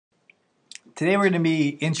Today we're going to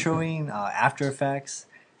be introing After Effects.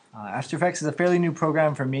 After Effects is a fairly new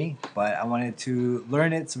program for me, but I wanted to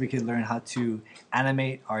learn it so we could learn how to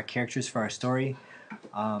animate our characters for our story.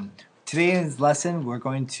 Today's lesson we're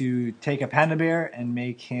going to take a panda bear and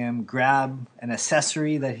make him grab an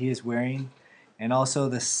accessory that he is wearing, and also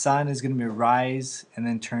the sun is going to rise and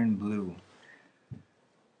then turn blue.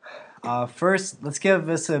 First, let's give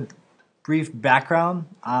us a brief background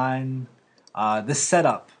on the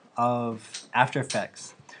setup of After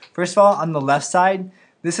Effects. First of all, on the left side,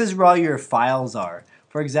 this is where all your files are.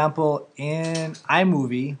 For example, in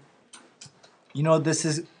iMovie, you know this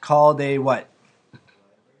is called a what?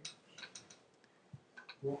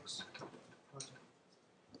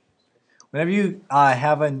 Whenever you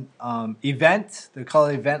have an event, they call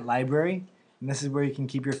it event library, and this is where you can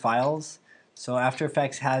keep your files. So After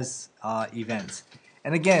Effects has events.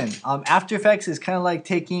 And again, After Effects is kind of like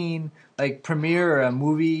taking like Premiere or a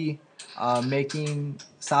movie making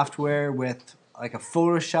software with like a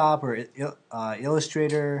Photoshop or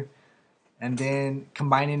Illustrator, and then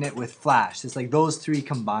combining it with Flash. It's like those three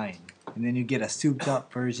combined, and then you get a souped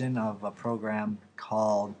up version of a program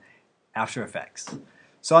called After Effects.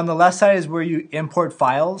 So on the left side is where you import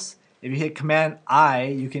files. If you hit Command I,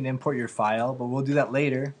 you can import your file, but we'll do that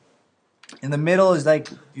later. In the middle is like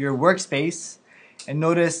your workspace, and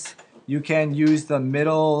notice you can use the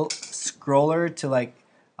middle scroller to like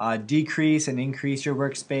decrease and increase your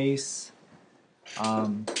workspace.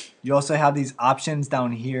 You also have these options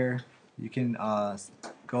down here you can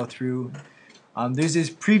go through. There's this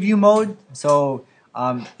preview mode, so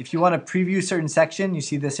if you want to preview a certain section, you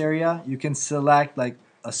see this area, you can select like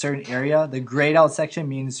a certain area. The grayed out section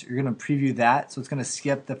means you're going to preview that, so it's going to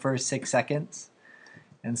skip the first 6 seconds.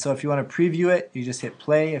 And so if you want to preview it, you just hit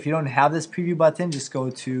play. If you don't have this preview button, just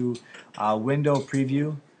go to Window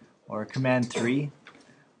Preview or Command 3.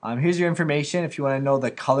 Here's your information if you want to know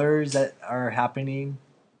the colors that are happening.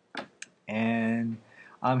 And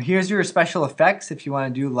here's your special effects if you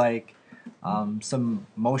want to do like some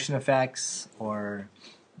motion effects or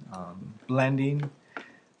blending.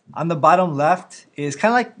 On the bottom left is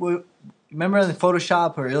kind of like, remember in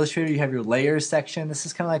Photoshop or Illustrator you have your layers section? This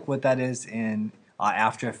is kind of like what that is in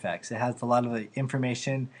After Effects. It has a lot of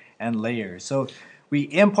information and layers. So we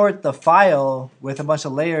import the file with a bunch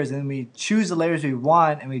of layers, and we choose the layers we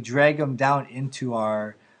want, and we drag them down into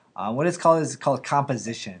our what it's called is called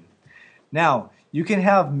composition. Now you can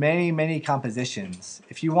have many compositions.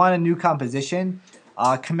 If you want a new composition,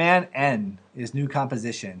 Command N is new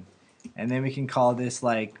composition, and then we can call this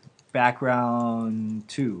like background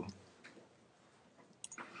 2.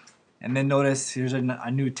 And then notice here's a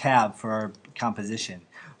new tab for our composition.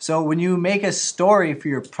 So when you make a story for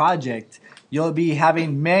your project, you'll be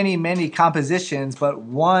having many compositions, but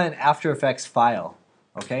one After Effects file.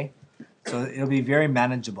 Okay? So it'll be very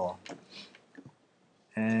manageable.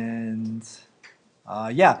 And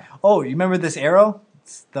yeah. Oh, you remember this arrow?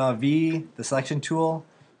 It's the V, the selection tool.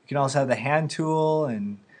 You can also have the hand tool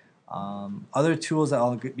and other tools that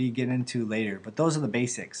I'll be getting into later. But those are the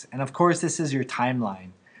basics. And of course, this is your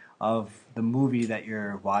timeline of the movie that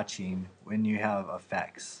you're watching when you have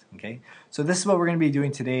effects. Okay, so this is what we're going to be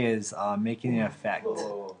doing today, is making an effect.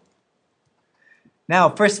 Now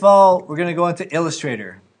first of all, we're going to go into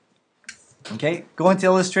Illustrator. Okay, go into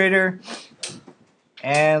Illustrator,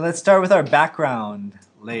 and let's start with our background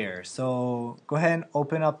layer. So go ahead and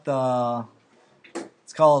open up the,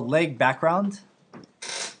 it's called leg background.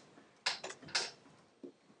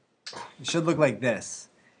 It should look like this.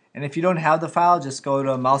 And if you don't have the file, just go to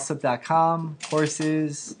mouseflip.com,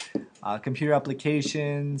 courses, computer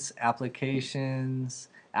applications,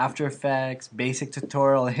 After Effects, basic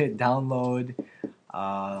tutorial, hit download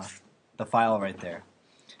the file right there.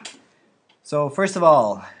 So first of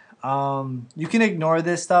all, you can ignore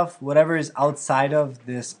this stuff. Whatever is outside of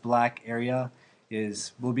this black area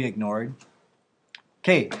will be ignored.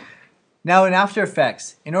 Okay. Now in After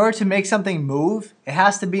Effects, in order to make something move, it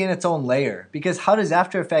has to be in its own layer. Because how does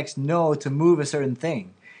After Effects know to move a certain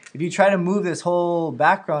thing? If you try to move this whole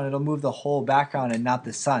background, it'll move the whole background and not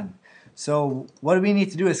the sun. So what we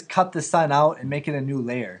need to do is cut the sun out and make it a new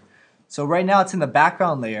layer. So right now it's in the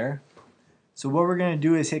background layer. So what we're going to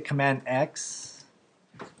do is hit Command X,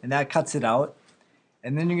 and that cuts it out.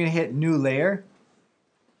 And then you're going to hit New Layer,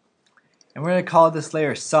 and we're going to call this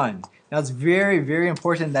layer Sun. Now it's very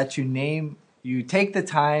important that you take the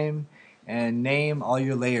time and name all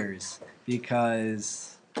your layers,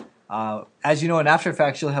 because as you know in After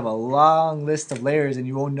Effects you'll have a long list of layers and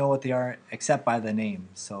you won't know what they are except by the name.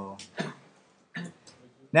 So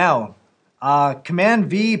now Command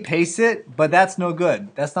V pastes it, but that's no good.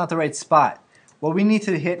 That's not the right spot. what we need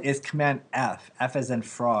to hit is Command F, F as in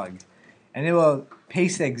frog, and it will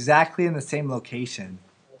paste it exactly in the same location.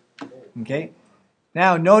 Okay?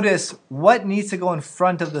 Now notice what needs to go in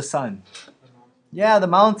front of the sun. Yeah, the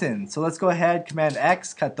mountain. So let's go ahead, Command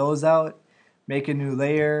X, cut those out, make a new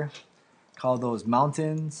layer, call those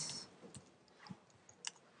mountains.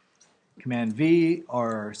 Command V,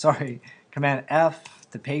 or sorry, Command F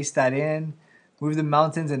to paste that in. Move the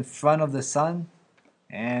mountains in front of the sun,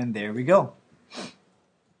 and there we go.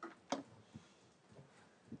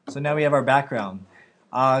 So now we have our background.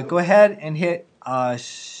 Go ahead and hit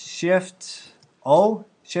Shift O.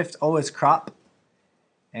 Shift O is crop.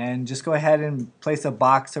 And just go ahead and place a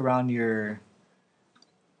box around your,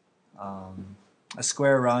 a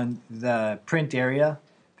square around the print area.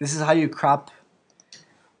 This is how you crop.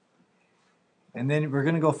 And then we're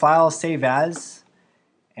going to go File, Save As.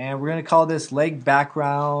 And we're going to call this leg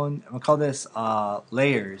background. We'll call this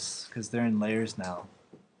layers, because they're in layers now.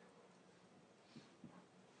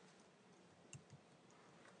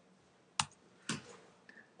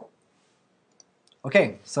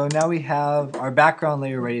 Okay, so now we have our background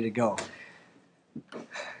layer ready to go.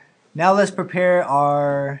 Now let's prepare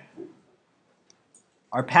our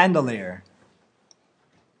panda layer.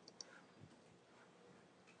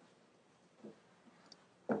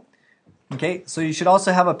 Okay, so you should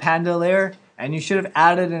also have a panda layer, and you should have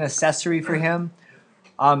added an accessory for him.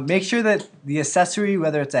 Make sure that the accessory,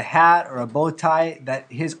 whether it's a hat or a bow tie, that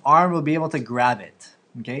his arm will be able to grab it.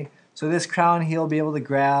 Okay, so this crown he'll be able to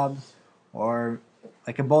grab, or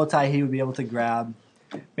like a bow tie he would be able to grab.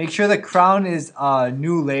 Make sure the crown is a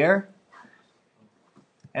new layer.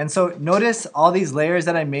 And so notice all these layers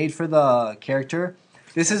that I made for the character.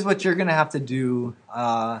 This is what you're going to have to do,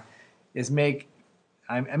 is make,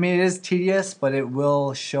 I mean it is tedious, but it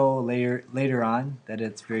will show later on that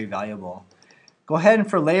it's very valuable. Go ahead and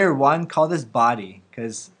for layer 1, call this body,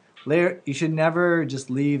 because you should never just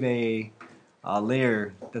leave a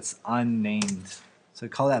layer that's unnamed. So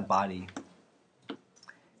call that body.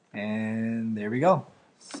 And there we go.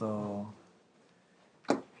 So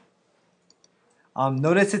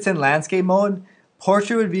notice it's in landscape mode.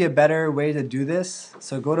 Portrait would be a better way to do this.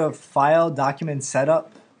 So go to File, Document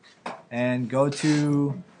Setup, and go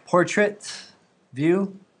to Portrait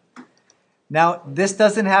View. Now this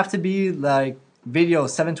doesn't have to be like video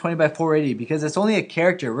 720 by 480 because it's only a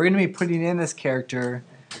character. We're going to be putting in this character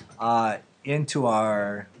into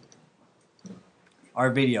our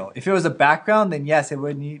video. If it was a background, then yes, it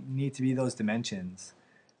would need to be those dimensions.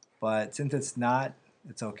 But since it's not,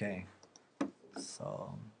 it's okay.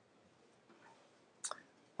 So,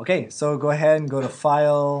 okay, so go ahead and go to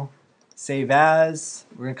File, Save As.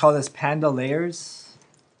 We're going to call this Panda Layers.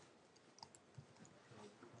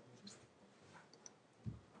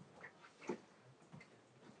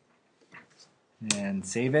 And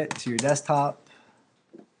save it to your desktop.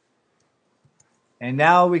 And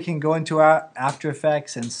now we can go into our After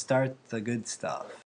Effects and start the good stuff.